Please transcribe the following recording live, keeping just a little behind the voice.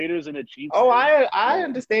Raiders and the Chiefs. Oh, I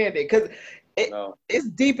understand it because it's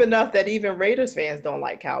deep enough that even Raiders fans don't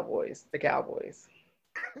like the Cowboys.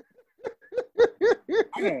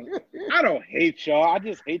 I don't hate y'all. I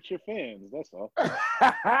just hate your fans. That's all.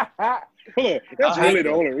 That's really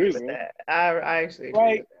the only reason. I actually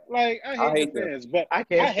like I hate the fans, but I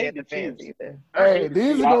can't hate the fans either. Hey,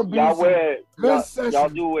 these are gonna be good sessions. Y'all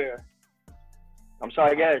do wear. I'm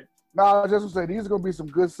sorry, guys. No, I was just gonna say these are gonna be some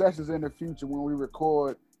good sessions in the future when we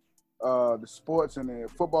record the sports and the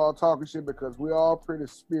football talking shit because we're all pretty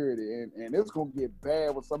spirited and it's gonna get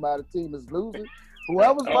bad when somebody's team is losing.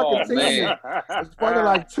 Whoever's fucking team is playing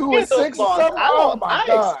like 2-6 or something. Oh my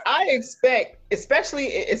God! I expect, especially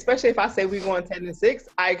if I say we're going 10-6,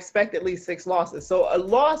 I expect at least 6 losses. So a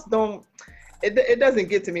loss it doesn't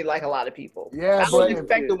get to me like a lot people. Yeah, I don't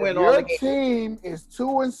expect to win all the games. Your team is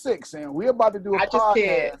 2-6, and we're about to do a podcast. Just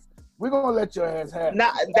can't. We're gonna let your ass have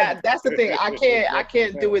it. That's the thing. I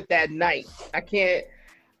can't do it that night. I can't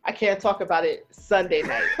talk about it Sunday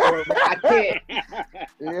night. I can't.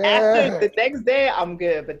 After the next day, I'm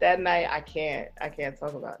good. But that night, I can't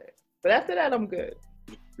talk about it. But after that, I'm good.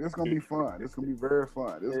 It's gonna be fun. It's gonna be very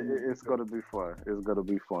fun. It's gonna be fun. It's gonna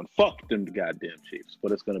be fun. Fuck them goddamn Chiefs,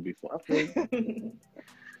 but it's gonna be fun. Okay.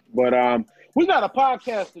 But we got a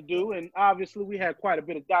podcast to do, and obviously we had quite a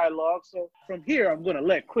bit of dialogue. So from here, I'm gonna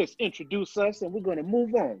let Chris introduce us, and we're gonna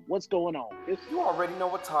move on. What's going on? You already know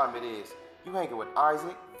what time it is. You hanging with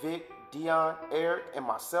Isaac, Vic, Dion, Eric, and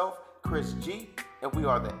myself, Chris G, and we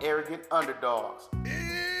are the Arrogant Underdogs.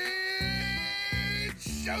 It's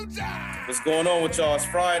showtime! What's going on with y'all? It's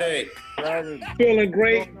Friday. Feeling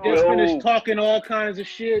great. Just finished talking all kinds of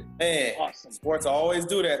shit. Man, awesome. Sports always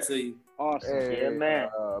do that to you. Awesome. Hey, yeah, man.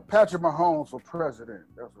 Patrick Mahomes for president.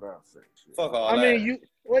 That's what I'll say. Shit. Fuck all that. I mean,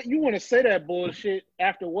 you want to say that bullshit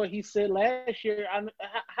after what he said last year?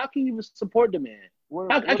 How can you even support the man?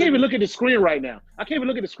 I can't even look at the screen right now.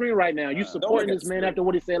 You supporting this man after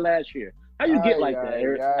what he said last year. How you get like that,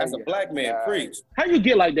 Eric? As a black man, preach. How you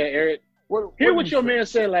get like that, Eric? Hear what your man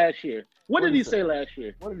said last year. What did he say last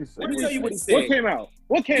year? What did he say? Let me tell you what he said. What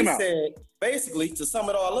came out? He said, basically, to sum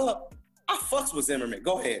it all up, I fucks with Zimmerman.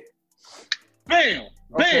 Go ahead. Bam!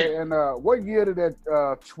 Okay, and what year did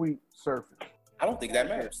that tweet surface? I don't think that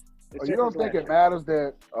matters. You don't think it matters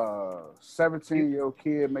that a 17-year-old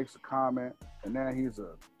kid makes a comment and then he's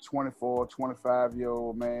a 24,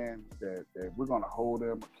 25-year-old man that we're going to hold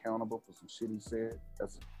him accountable for some shit he said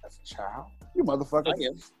as a child? You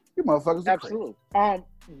motherfuckers. You motherfuckers are absolutely crazy.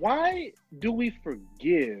 Why do we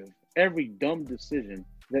forgive every dumb decision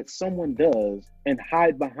that someone does and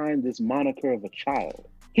hide behind this moniker of a child?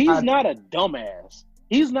 He's not a dumbass.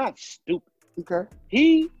 He's not stupid. Okay.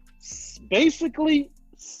 He basically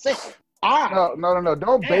said, No.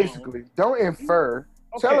 Don't basically. Don't infer.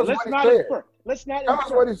 Okay, Tell us let's what not he said. infer. Let's not Tell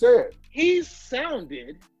us what he said. He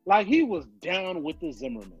sounded like he was down with the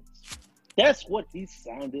Zimmermans. That's what he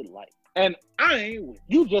sounded like. And I ain't with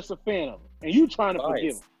you. Just a fan of him. And you trying to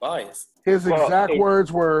forgive him. Bias. His exact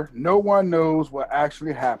words were, "No one knows what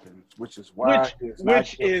actually happens," which is why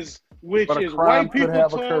which is white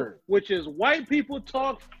people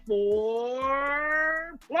talk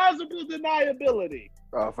for plausible deniability.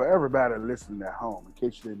 For everybody listening at home, in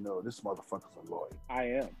case you didn't know, this motherfucker's a lawyer. I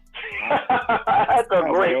am. That's a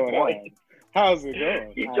great point. How's it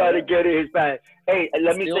going? He tried to get in his bag. Hey,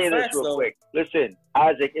 let me say this real quick. Listen,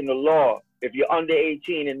 Isaac, in the law, if you're under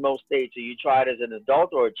 18 in most states, are you tried as an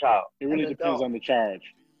adult or a child? It really depends on the charge.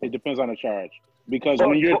 It depends on the charge. Because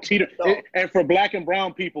when you're and for black and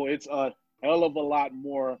brown people, it's a hell of a lot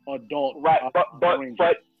more adult. Right, but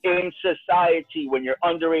in society, when you're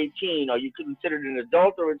under 18, are you considered an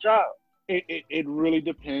adult or a child? It really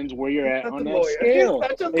depends where you're at on that scale.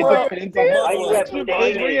 It depends on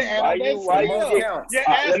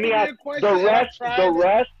let me ask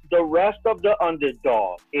the rest of the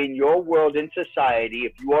underdog in your world in society.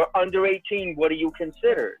 If you are under 18, what are you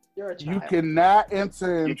considered? You're a child. You cannot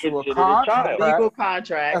enter into a legal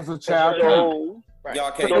contract as a child. So, right.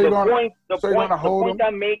 The point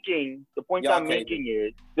I'm making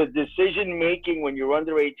is the decision making when you're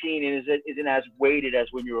under 18 isn't as weighted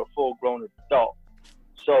as when you're a full grown adult.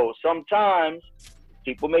 So sometimes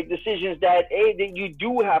people make decisions that you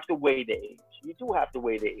do have to weigh the age. You do have to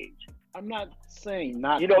weigh the age. I'm not saying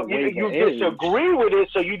not. You disagree with it,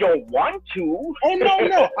 so you don't want to. Oh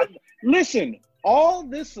no! Listen, all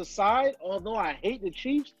this aside, although I hate the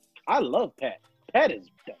Chiefs, I love Pat. Pat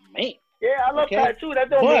is the man. Yeah, I love Pat too. That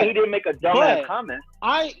don't mean he didn't make a dumbass comment.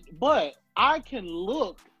 But I can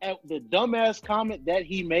look at the dumbass comment that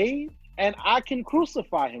he made, and I can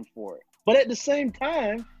crucify him for it. But at the same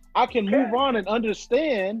time, I can move on and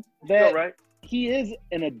understand that he is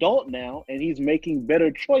an adult now and he's making better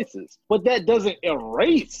choices. But that doesn't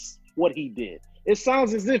erase what he did. It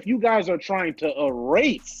sounds as if you guys are trying to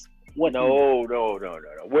erase what. No.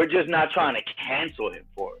 We're just not trying to cancel him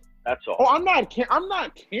for it. That's all. Oh, I'm not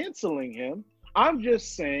canceling him. I'm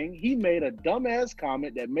just saying he made a dumbass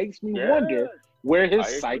comment that makes me wonder where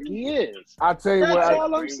his psyche is. I'll tell you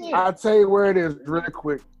I'll tell you where it is real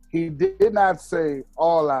quick. He did not say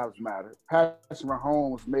all lives matter. Patrick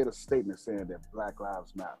Mahomes made a statement saying that Black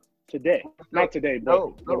Lives Matter. Today. Not today,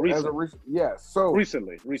 but recently.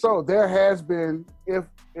 Recently. So there has been, if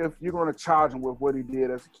you're going to charge him with what he did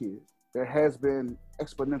as a kid, there has been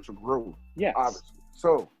exponential growth. Yes. Obviously.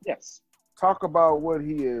 So yes. Talk about what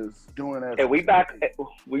he is doing as we back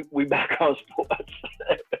on sports.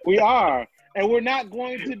 We are. And we're not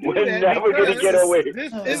going to do we're that. We're never going to get away.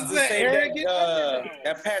 This is the arrogant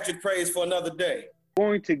that Patrick praised for another day. We're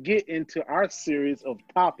going to get into our series of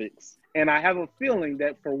topics. And I have a feeling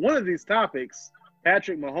that for one of these topics,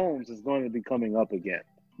 Patrick Mahomes is going to be coming up again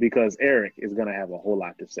because Eric is going to have a whole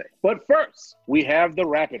lot to say. But first, we have the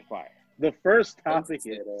rapid fire. The first topic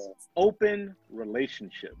is open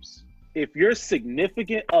relationships. If your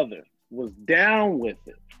significant other was down with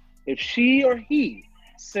it, if she or he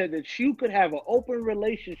said that you could have an open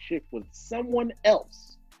relationship with someone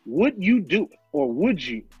else, would you do it or would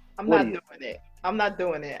you? I'm not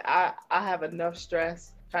doing it. I have enough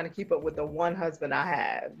stress trying to keep up with the one husband I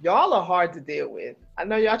have. Y'all are hard to deal with. I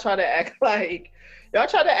know y'all try to act like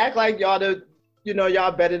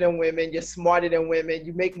y'all better than women, you're smarter than women,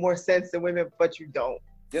 you make more sense than women, but you don't.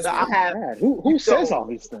 Yes, so who says all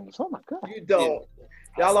these things? Oh my God. You don't. Yeah.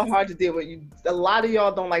 Y'all are hard to deal with. A lot of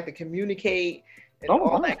y'all don't like to communicate and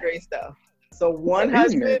all that great stuff. So one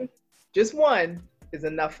husband, just one, is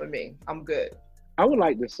enough for me. I'm good. I would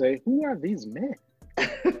like to say, who are these men?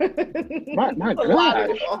 my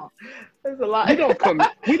God. There's a lot. We don't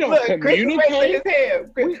communicate.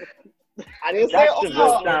 I didn't say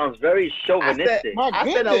all. Sounds very chauvinistic.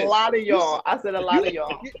 I said a lot of y'all.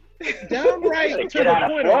 Downright to the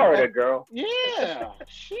point. Florida, girl. Yeah.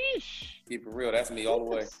 Sheesh. Keep it real. That's me all the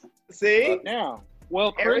way. See? Now,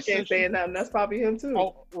 well, Eric ain't saying nothing. That's probably him too.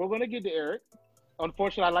 Oh, we're gonna get to Eric.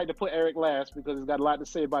 Unfortunately, I like to put Eric last because he's got a lot to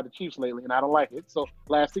say about the Chiefs lately, and I don't like it. So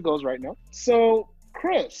last he goes right now. So,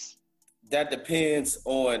 Chris. That depends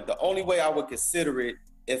on the only way I would consider it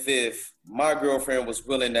if my girlfriend was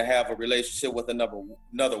willing to have a relationship with another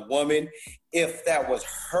woman, if that was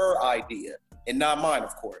her idea and not mine,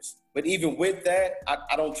 of course. But even with that,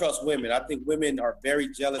 I don't trust women. I think women are very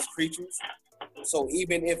jealous creatures. So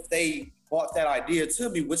even if they brought that idea to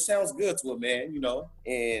me, which sounds good to a man,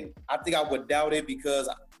 and I think I would doubt it because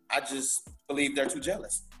I just believe they're too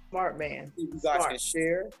jealous. Smart man. You guys can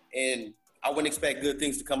share, and I wouldn't expect good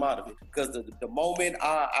things to come out of it. Because the moment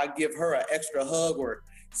I give her an extra hug or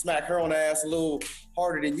smack her on the ass a little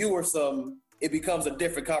harder than you or something, it becomes a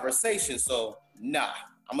different conversation. So, nah.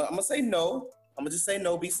 I'm going to say no. I'm going to just say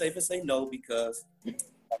no. Be safe and say no because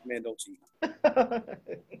black men don't cheat.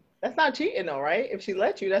 That's not cheating though, right? If she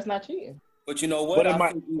let you, that's not cheating. But you know what?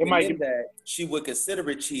 I think that she would consider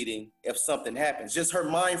it cheating if something happens. Just her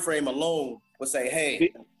mind frame alone would say,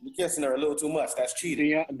 hey, you're kissing her a little too much. That's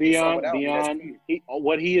cheating. Beyond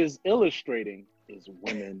what he is illustrating is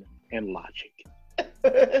women and logic.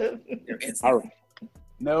 All right.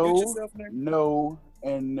 No,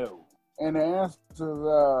 and no. And the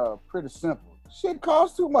answer is pretty simple. Shit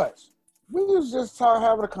costs too much. We was just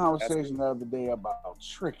having a conversation the other day about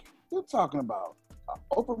tricking. You're talking about an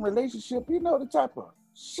open relationship. You know the type of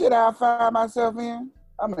shit I find myself in.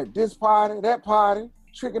 I'm at this party, that party,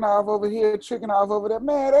 tricking off over here, tricking off over there.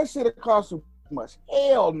 Man, that shit costs too much.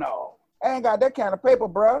 Hell no. I ain't got that kind of paper,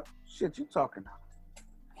 bro. Shit you talking about.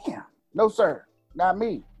 Damn. No, sir. Not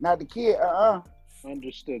me. Not the kid.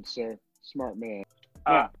 Understood, sir. Smart man.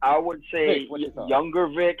 I would say younger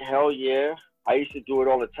Vic, hell yeah. I used to do it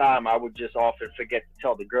all the time. I would just often forget to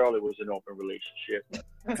tell the girl it was an open relationship.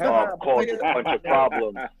 Caused a bunch of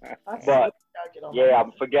problems. But yeah,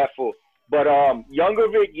 I'm forgetful. But younger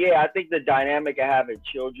Vic, yeah, I think the dynamic of having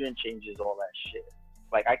children changes all that shit.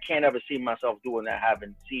 Like I can't ever see myself doing that,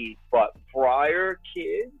 having seeds. But prior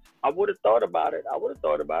kids, I would have thought about it. I would have,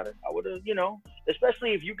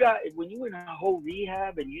 especially if when you in a whole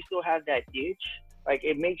rehab and you still have that itch, like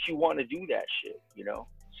it makes you want to do that shit,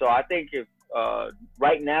 So I think if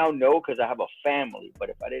right now, no, because I have a family. But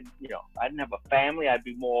if I didn't have a family, I'd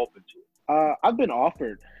be more open to it. I've been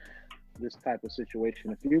offered this type of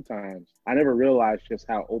situation a few times. I never realized just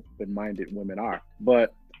how open-minded women are.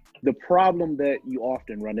 But the problem that you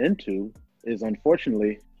often run into is,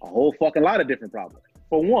 unfortunately, a whole fucking lot of different problems.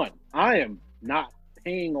 For one, I am not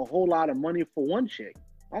paying a whole lot of money for one chick.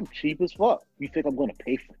 I'm cheap as fuck. You think I'm going to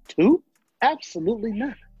pay for two? Absolutely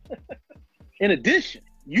not. In addition,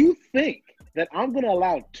 you think that I'm going to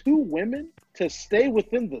allow two women to stay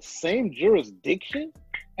within the same jurisdiction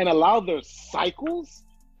and allow their cycles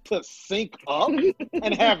to sync up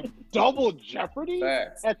and have double jeopardy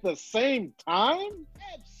at the same time?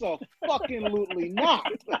 Absolutely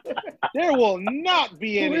not. There will not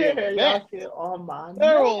be any of that.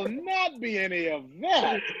 There will not be any of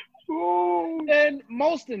that. And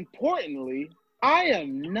most importantly, I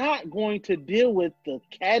am not going to deal with the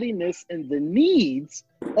cattiness and the needs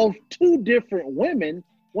of two different women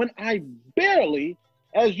when I barely,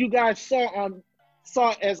 as you guys saw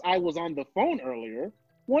as I was on the phone earlier,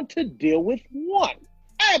 want to deal with one.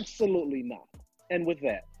 Absolutely not. And with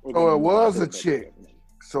that, it was a chick.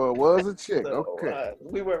 Okay.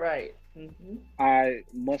 We were right. Mm-hmm. I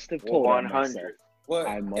must have told 100. Well,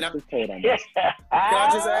 I must have told on myself. Can I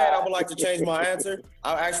just add, I would like to change my answer.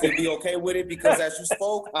 I'll actually be okay with it because as you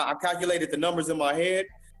spoke, I calculated the numbers in my head.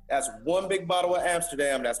 That's one big bottle of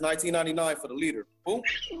Amsterdam. That's $19.99 for the liter. Boom.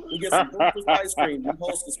 We get some breakfast ice cream. Them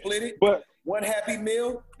hoes can split it. But one Happy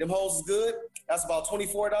Meal. Them hoes is good. That's about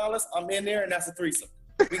 $24. I'm in there, and that's a threesome.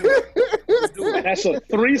 Let's do it. That's a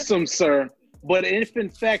threesome, sir. But if in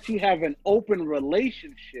fact you have an open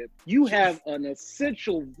relationship, you have an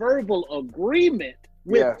essential verbal agreement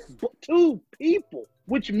with two people,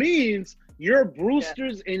 which means your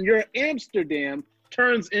Brewster's and your Amsterdam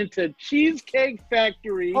turns into Cheesecake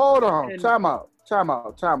Factory. Hold on, time out. Maybe.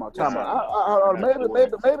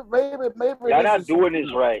 Y'all not doing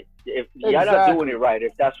this right. If y'all not doing it right,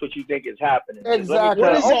 if that's what you think is happening. Exactly.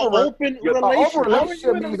 What is an open relationship? Open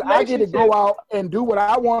relationship means I get to go out and do what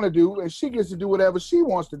I want to do, and she gets to do whatever she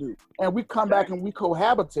wants to do, and we come back and we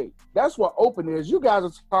cohabitate. That's what open is. You guys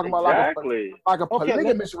are talking about like a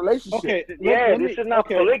polygamous relationship. Okay, this is not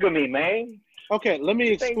polygamy, man. Okay, let me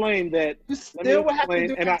explain that. You still would have to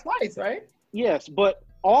do it twice, right? Yes, but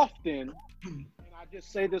often. I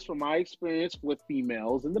just say this from my experience with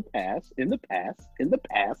females in the past,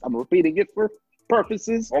 I'm repeating it for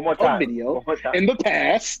purposes of video, in the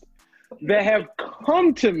past, that have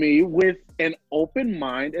come to me with an open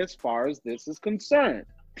mind as far as this is concerned.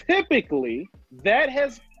 Typically, that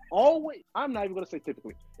has always, I'm not even going to say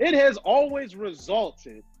typically, it has always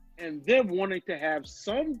resulted in them wanting to have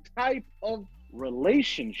some type of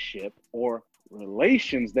relationship or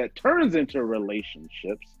relations that turns into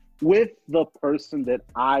relationships with the person that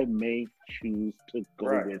I may choose to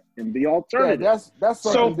go with in the alternative. Yeah, that's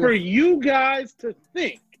so for you guys to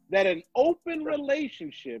think that an open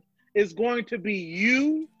relationship is going to be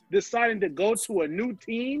you deciding to go to a new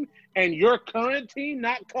team and your current team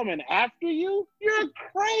not coming after you, you're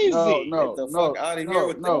crazy. No,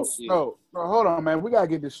 hold on, man. We gotta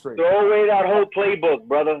get this straight. Throw away that whole playbook,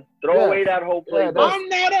 brother. Throw away that whole playbook. I'm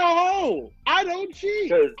not a hoe. I don't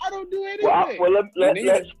cheat. I don't do anything.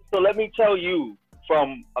 Let me tell you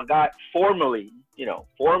from a guy formerly,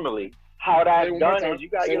 how that's done is you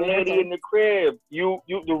got your lady in the crib. The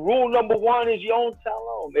rule number one is you don't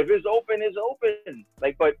tell them. If it's open, it's open.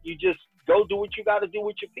 But you just go do what you got to do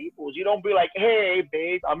with your peoples. You don't be like, hey,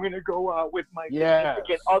 babe, I'm gonna go out with my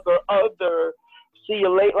significant other. See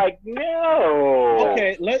you late. No.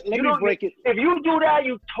 Okay, let me break it. If you do that,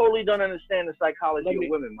 you totally don't understand the psychology of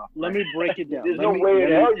women, my friend. Let me break it down. There's no way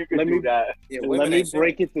in hell you can do that. Let me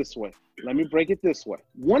break it this way.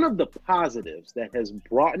 One of the positives that has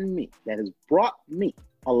brought me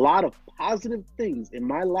a lot of positive things in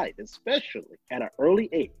my life, especially at an early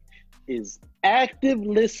age, is active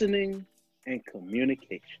listening and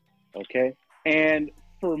communication. Okay? And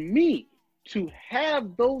for me, to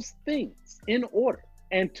have those things in order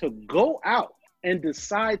and to go out and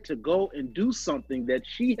decide to go and do something that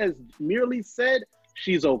she has merely said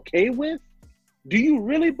she's okay with, do you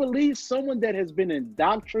really believe someone that has been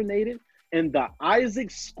indoctrinated in the Isaac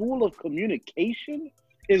School of Communication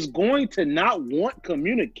is going to not want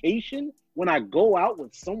communication when I go out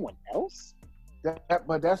with someone else?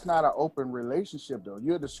 But that's not an open relationship, though.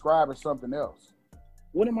 You're describing something else.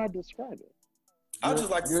 What am I describing? I'd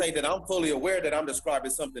just like to say that I'm fully aware that I'm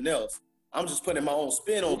describing something else. I'm just putting my own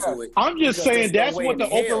spin onto it. I'm just saying that's what the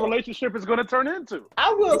open relationship is going to turn into.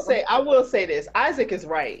 I will say this. Isaac is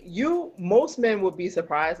right. Most men would be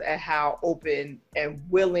surprised at how open and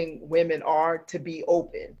willing women are to be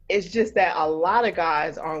open. It's just that a lot of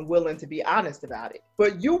guys aren't willing to be honest about it.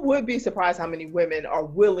 But you would be surprised how many women are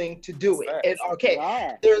willing to do it. And okay,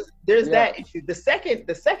 Wow. there's that issue. The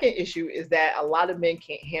second issue is that a lot of men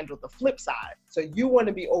can't handle the flip side. So you want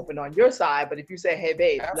to be open on your side, but if you say, "Hey,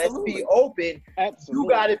 babe, let's be open," you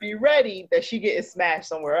got to be ready that she getting smashed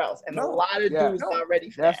somewhere else. And a lot of dudes not ready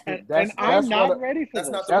for that. And I'm not ready for this.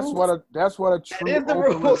 That's what a true open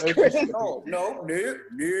relationship is. No.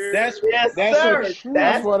 That's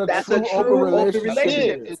what a true open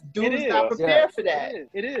relationship is. Dudes not prepared for that.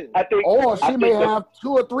 It is. Or she may have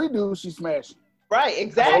 2 or 3 dudes she smashing. Right,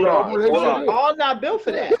 exactly. All not built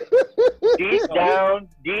for that. Deep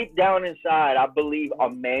down inside, I believe a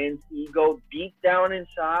man's ego, deep down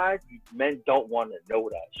inside, men don't want to know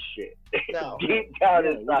that shit. No. Deep down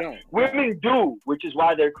inside, women do, which is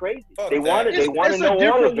why they're crazy. They want to know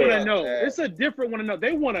all of it. It's a different one to know.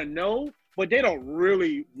 They want to know, but they don't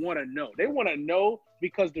really want to know. They want to know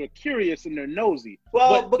because they're curious and they're nosy.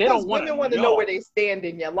 Well, because women want to know where they stand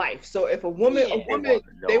in your life. So if a woman, they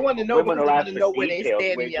want to know because they want to know where they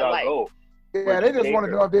stand in your life. Yeah, they just want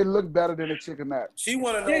to know if they look better than a chick or not. She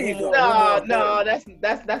want to know. No, that's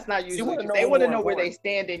not usually. They want to know where they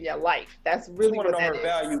stand in your life. That's really what that is. Her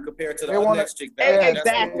value compared to the next chick.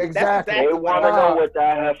 Exactly. They want to know what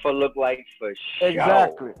that heifer look like for sure.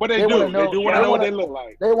 Exactly. But they do want to know what they look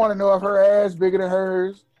like. They want to know if her ass bigger than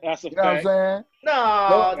hers. That's a fact. You know what I'm saying?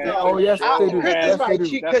 No. Oh, yes, they do. Chris is right.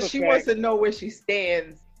 Because she wants to know where she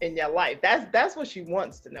stands in your life. That's what she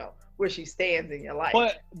wants to know. Where she stands in your life.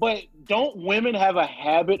 But don't women have a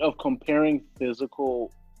habit of comparing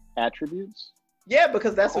physical attributes? Yeah,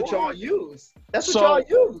 because that's what y'all use. That's what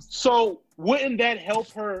y'all use. So wouldn't that help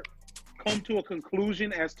her come to a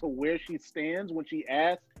conclusion as to where she stands when she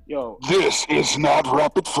asks, "Yo, this is not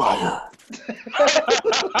rapid fire."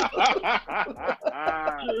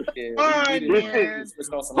 Fine, man.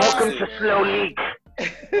 Welcome to Slow Leak.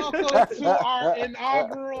 Welcome to our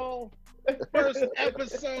inaugural first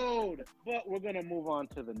episode. But we're going to move on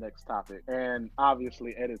to the next topic. And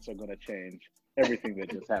obviously, edits are going to change everything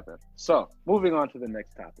that just happened. So, moving on to the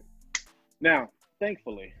next topic. Now,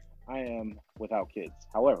 thankfully, I am without kids.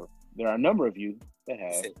 However, there are a number of you that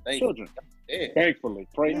have children. Thankfully.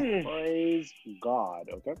 Praise God,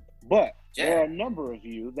 okay? But there are a number of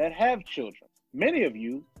you that have children. Many of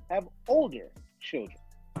you have older children.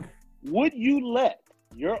 Would you let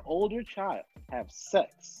your older child have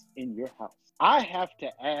sex in your house? I have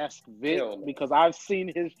to ask Vic because I've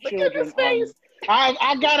seen his children.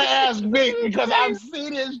 I gotta ask Vic because I've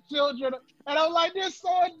seen his children, and I'm like, they're so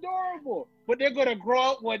adorable. But they're gonna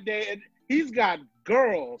grow up one day, and he's got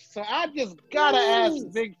girls, so I just gotta ask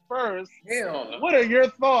Vic first. What are your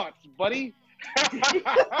thoughts, buddy?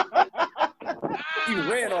 He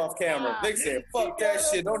ran off camera. Vic said, "Fuck that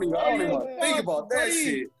shit. I don't even want to think about that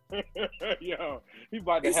shit." Yo, he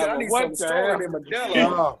about to have I need some stronger than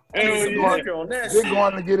Modelo. On that shit. They're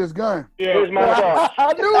going to get his gun. Here's my thoughts.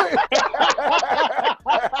 I knew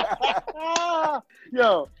it.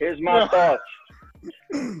 Yo, here's my thoughts.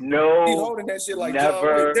 No, he's holding that shit like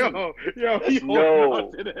never.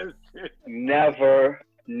 Never.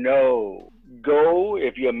 No. Go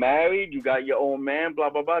if you're married, you got your own man, blah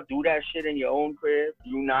blah blah. Do that shit in your own crib.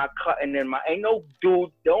 You not cutting in my. Ain't no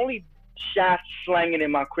dude. The only shaft slanging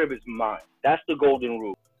in my crib is mine. That's the golden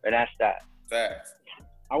rule, and that's that. Facts.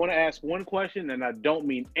 I want to ask one question, and I don't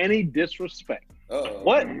mean any disrespect. Uh-oh.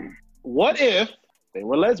 What if they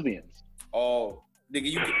were lesbians? Oh,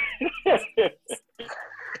 nigga, you. What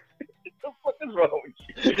the fuck is wrong with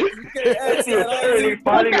you? You can't ask that.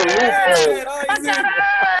 Finding a loophole. I gotta ask.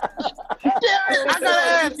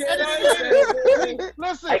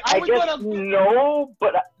 Listen, I guess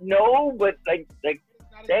no, but like,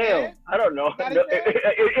 damn, I don't know. No,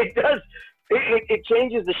 it does. It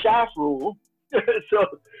changes the shaft rule, so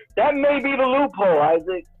that may be the loophole,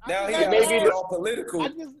 Isaac. Now he may be all political.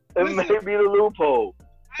 It may be the loophole.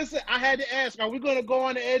 Listen, I had to ask: are we going to go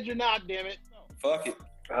on the edge or not? Damn it! Fuck it.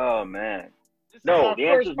 Oh man. No, the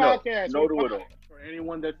answer is no. No to it all. For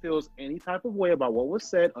anyone that feels any type of way about what was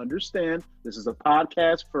said, understand this is a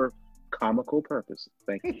podcast for comical purposes.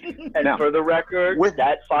 Thank you. And now, for the record,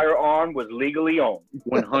 that firearm was legally owned.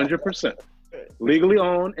 100%. Legally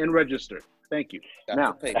owned and registered. Thank you.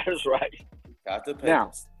 That's right. Got the papers.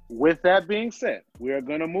 Now, with that being said, we are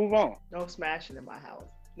going to move on. No smashing in my house.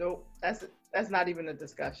 Nope. That's not even a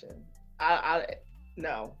discussion.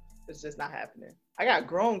 No, it's just not happening. I got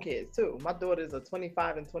grown kids too. My daughters are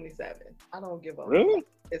 25 and 27. I don't give a Really?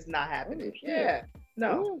 It's not happening. Yeah.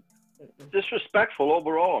 No. Disrespectful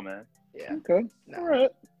overall, man. Yeah. Okay. No. All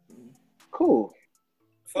right. Cool.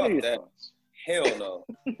 Fuck that. Hell no.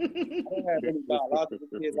 I don't have any biological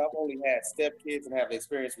kids. I've only had stepkids and have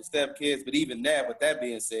experience with stepkids. But even that, with that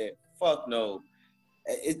being said, fuck no.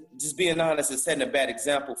 Just being honest is setting a bad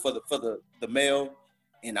example for the male.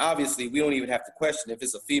 And obviously, we don't even have to question if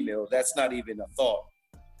it's a female. That's not even a thought.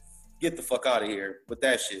 Get the fuck out of here with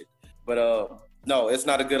that shit. But no, it's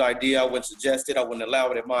not a good idea. I wouldn't suggest it. I wouldn't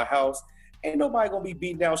allow it at my house. Ain't nobody gonna be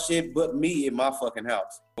beating down shit but me in my fucking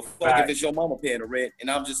house. But fuck if it's your mama paying the rent and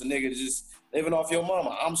I'm just a nigga just living off your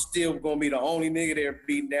mama. I'm still gonna be the only nigga there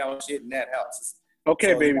beating down shit in that house.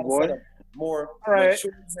 Okay, so baby boy. More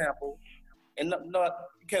mature example, and not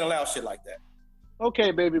you can't allow shit like that. Okay,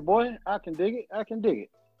 baby boy. I can dig it. I can dig it.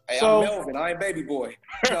 Hey, I'm Melvin. I ain't baby boy.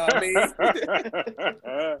 You know what I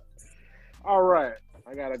mean? All right.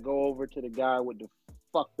 I gotta go over to the guy with the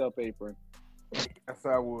fucked up apron. Yes,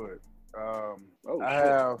 I would. I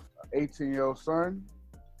have an 18-year-old son,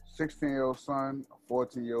 16-year-old son, a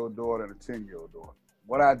 14-year-old daughter, and a 10-year-old daughter.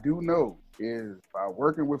 What I do know is by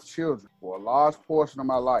working with children for a large portion of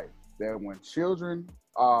my life, that when children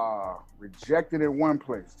are rejected in one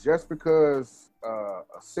place, just because a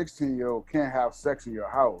 16-year-old can't have sex in your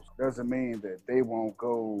house doesn't mean that they won't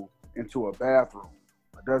go into a bathroom.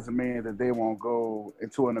 It doesn't mean that they won't go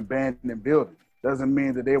into an abandoned building. Doesn't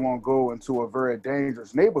mean that they won't go into a very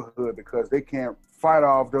dangerous neighborhood because they can't fight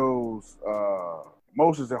off those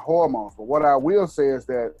emotions and hormones. But what I will say is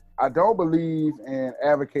that I don't believe in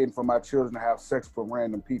advocating for my children to have sex with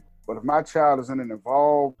random people. But if my child is in an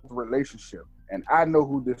involved relationship and I know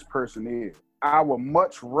who this person is, I would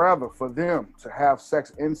much rather for them to have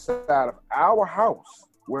sex inside of our house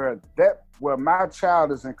where my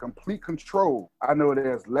child is in complete control. I know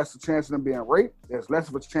there's less a chance of them being raped. There's less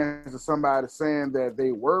of a chance of somebody saying that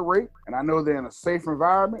they were raped. And I know they're in a safe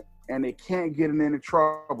environment and they can't get in any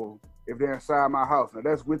trouble if they're inside my house. Now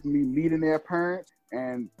that's with me meeting their parents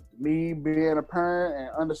and me being a parent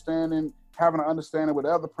and having an understanding with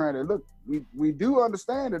the other parent that, look, we do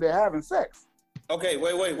understand that they're having sex. Okay,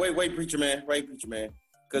 wait, preacher man.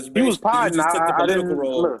 Because he was potting. You just took the political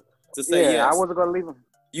role to say yes. I wasn't gonna leave him.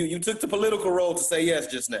 You took the political role to say yes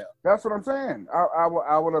just now. That's what I'm saying.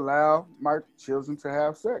 I would allow my children to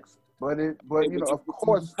have sex, but of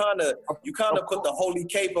course, you kind of put the holy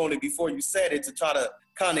cape on it before you said it to try to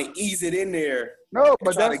kind of ease it in there. No,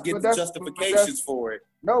 but try to get the justifications for it.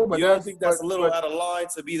 No, but you don't think that's a little out of line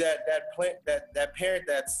to be that parent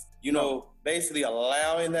that's basically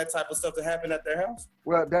allowing that type of stuff to happen at their house?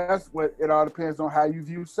 Well, that's what it all depends on how you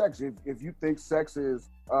view sex. If you think sex is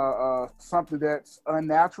something that's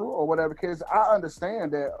unnatural or whatever case, I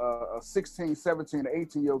understand that a 16, 17,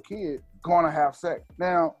 18-year-old kid gonna have sex.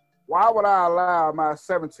 Now, why would I allow my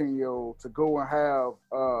 17-year-old to go and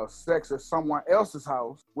have sex at someone else's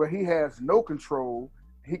house where he has no control?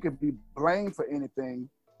 He could be blamed for anything.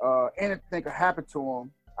 Anything could happen to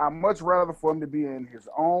him. I'd much rather for him to be in his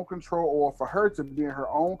own control or for her to be in her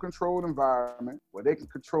own controlled environment where they can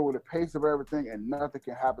control the pace of everything and nothing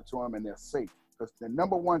can happen to them and they're safe. Because the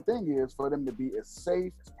number one thing is for them to be as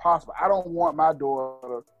safe as possible. I don't want my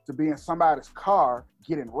daughter to be in somebody's car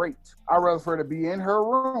getting raped. I'd rather for her to be in her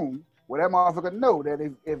room where that motherfucker know that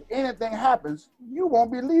if anything happens, you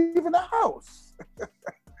won't be leaving the house.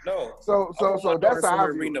 No. So that's how I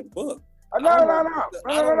reading a book. No.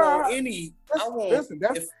 I don't know any. Listen,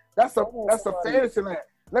 that's a fantasy land.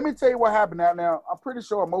 Let me tell you what happened now. I'm pretty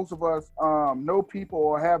sure most of us know people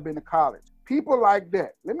or have been to college. People like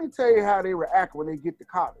that. Let me tell you how they react when they get to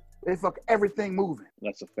college. They fuck everything moving.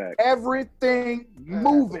 That's a fact. Everything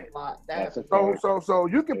moving. That's a fact. So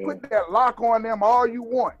you can put that lock on them all you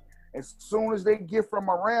want. As soon as they get from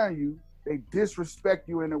around you, they disrespect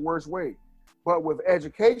you in the worst way. But with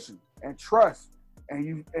education and trust, and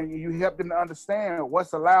you help them to understand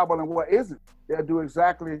what's allowable and what isn't, they'll do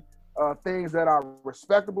exactly things that are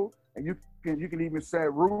respectable. And you can even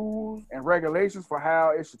set rules and regulations for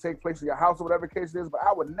how it should take place in your house or whatever the case is. But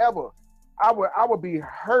I would be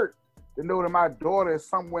hurt to know that my daughter is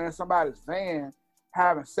somewhere in somebody's van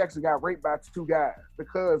having sex and got raped by two guys.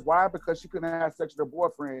 Because why? Because she couldn't have sex with her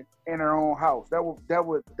boyfriend in her own house. That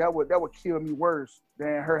would kill me worse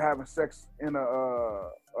than her having sex in a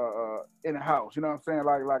house. You know what I'm saying?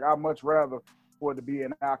 Like I'd much rather for it to be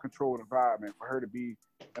in our controlled environment, for her to be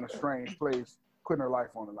in a strange place, putting her life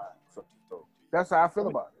on the line. So that's how I feel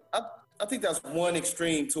about it. I think that's one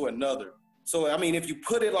extreme to another. So, I mean, if you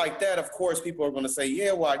put it like that, of course, people are going to say,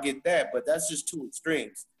 yeah, well, I get that, but that's just two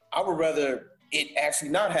extremes. I would rather it actually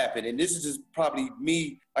not happen. And this is just probably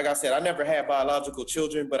me. Like I said, I never had biological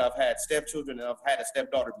children, but I've had stepchildren and I've had a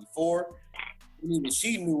stepdaughter before. even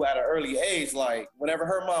she knew at an early age, like, whenever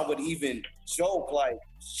her mom would even joke, like,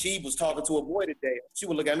 she was talking to a boy today, she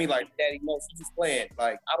would look at me like, Daddy, no, she's just playing.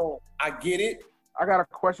 Like, I get it. I got a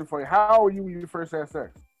question for you. How old were you when you first had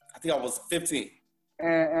sex? I think I was 15.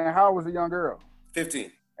 And how was a young girl?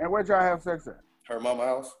 15. And where'd y'all have sex at? Her mama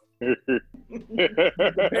house. The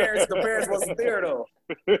parents wasn't there, though.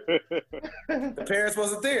 The parents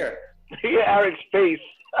wasn't there. Yeah, Eric's face.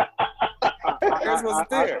 The parents wasn't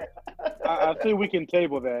there. I think we can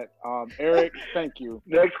table that. Eric, thank you.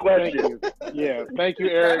 Next question. Thank you. Yeah, thank you,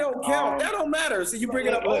 Eric. That don't count. That don't matter. So you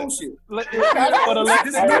bringing up old shit. Eric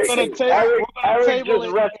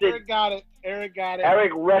just rested. Eric got it.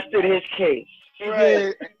 Eric rested his case. He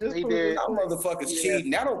did. That motherfucker's cheating.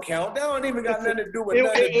 That don't count. That don't even got nothing to do with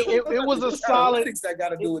nothing. It was a solid. That got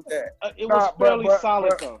to do with that. It was fairly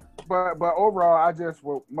solid though. But overall, I just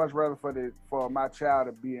would much rather for my child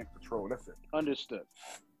to be in control. That's it. Understood.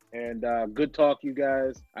 And good talk, you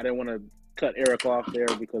guys. I didn't want to cut Eric off there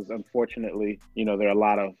because unfortunately, there are a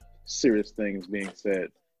lot of serious things being said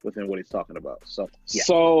within what he's talking about. So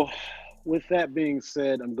with that being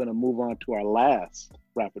said, I'm going to move on to our last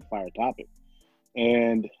rapid fire topic.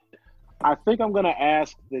 And I think I'm going to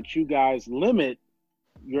ask that you guys limit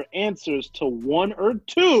your answers to one or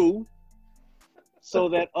two so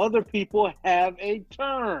that other people have a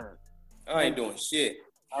turn. I ain't doing shit.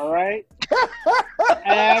 All right?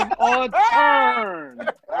 Have a turn.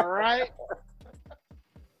 All right?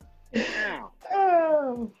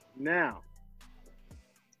 Now,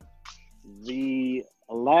 the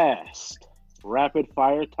last rapid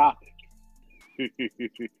fire topic.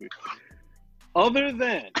 Other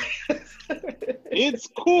than it's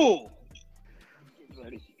cool.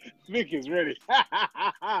 Vic is ready.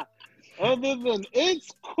 Other than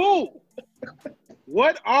it's cool,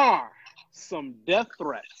 what are some death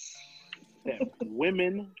threats that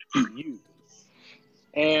women use?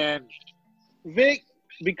 And Vic,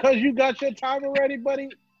 because you got your timer ready,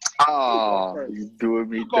 buddy. Oh, you doing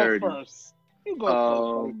me dirty. You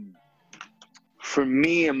go first. For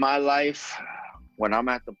me in my life, when I'm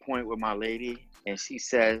at the point with my lady and she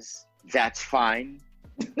says, that's fine.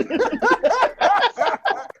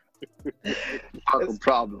 Fucking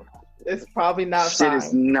problem. It's probably not Shit fine.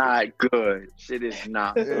 is not good. Shit is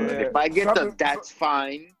not good. If I get that's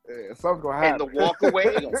fine something's gonna happen. and the walk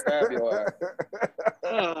away,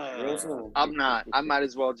 I'm not. I might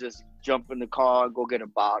as well just jump in the car, go get a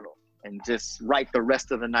bottle, and just write the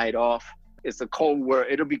rest of the night off. It's a cold world.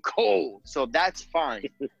 It'll be cold, so that's fine.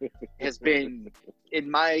 Has been in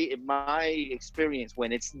my experience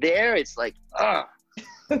when it's there, it's like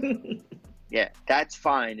yeah, that's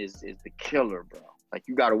fine is the killer, bro. Like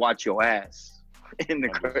you got to watch your ass in the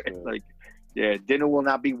curtain. Like, yeah, dinner will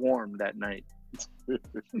not be warm that night.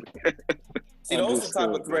 See, those are the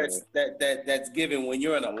type of threats that's given when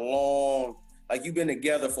you're in a long, like you've been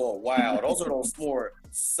together for a while. Those are those more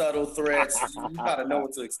subtle threats. You gotta know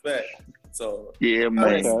what to expect. So yeah,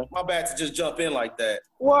 man. My bad to just jump in like that.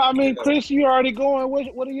 Well, I mean, Chris, you already going.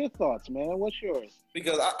 What are your thoughts, man? What's yours?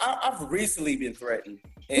 Because I've recently been threatened,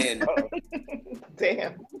 and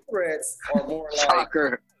damn, threats are more like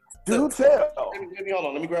soccer. Do tell. Hold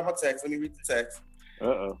on. Let me grab my text. Let me read the text.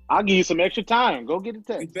 I'll give you some extra time. Go get the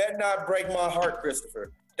text. You better not break my heart,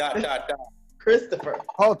 Christopher. ... Christopher.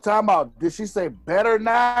 Oh, time out. Did she say better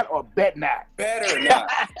not or bet not? Better not.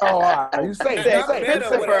 Oh, all right. You say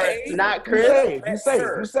Christopher, not Chris.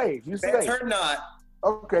 You say. Better not.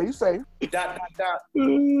 Okay, you say. ...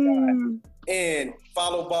 And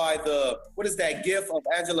followed by what is that gif of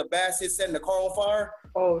Angela Bassett setting the car on fire?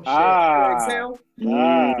 Oh, shit.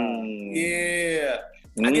 Yeah.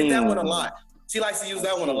 I get that one a lot. She likes to use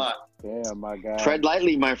that one a lot. Yeah, my God. Tread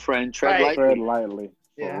lightly, my friend. Tread lightly.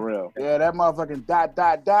 Yeah. For real. Yeah, that motherfucking ...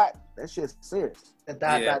 That shit's serious.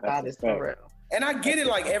 The ... is for real. And I get it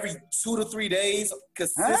like every 2 to 3 days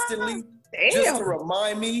consistently just to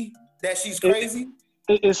remind me that she's crazy.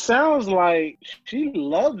 It sounds like she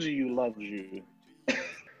loves you.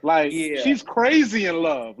 Like, she's crazy in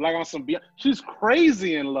love. Like on some she's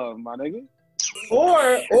crazy in love, my nigga.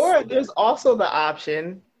 Or there's also the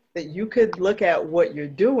option that you could look at what you're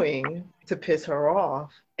doing to piss her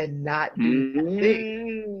off and not do the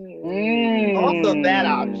thing. Also that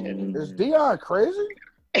option. Is Dion crazy?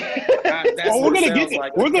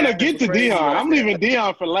 We're gonna get to Dion. I'm leaving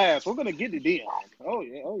Dion for last. We're gonna get to Dion. Oh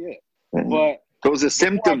yeah. But those are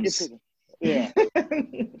symptoms. Yeah.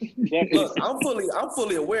 Look, I'm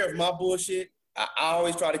fully aware of my bullshit. I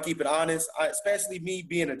always try to keep it honest. Especially me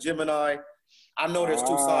being a Gemini. I know there's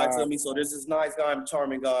two sides of me. So there's this nice guy, I'm a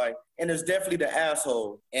charming guy, and there's definitely the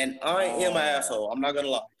asshole. And I am an asshole. I'm not gonna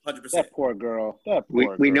lie, 100%. That poor girl.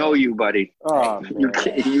 We know you, buddy. Oh, man.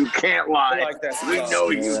 You can't lie. I like that We know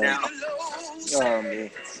you man. now. Oh, man.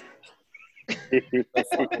 The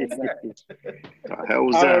hell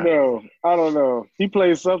was I that? don't know. He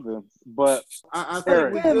plays something, but I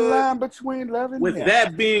think we're good. Line between love and With hate.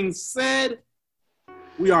 that being said,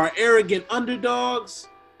 we are arrogant underdogs.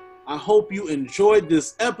 I hope you enjoyed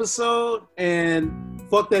this episode, and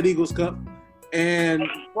fuck that Eagles Cup. And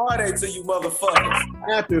Friday to you motherfuckers.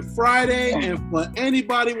 happy Friday, and for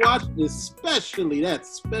anybody watching, especially that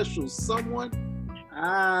special someone,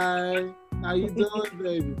 hi, how you doing,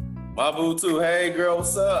 baby? My boo too. Hey girl,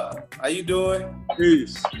 what's up? How you doing?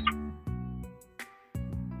 Peace.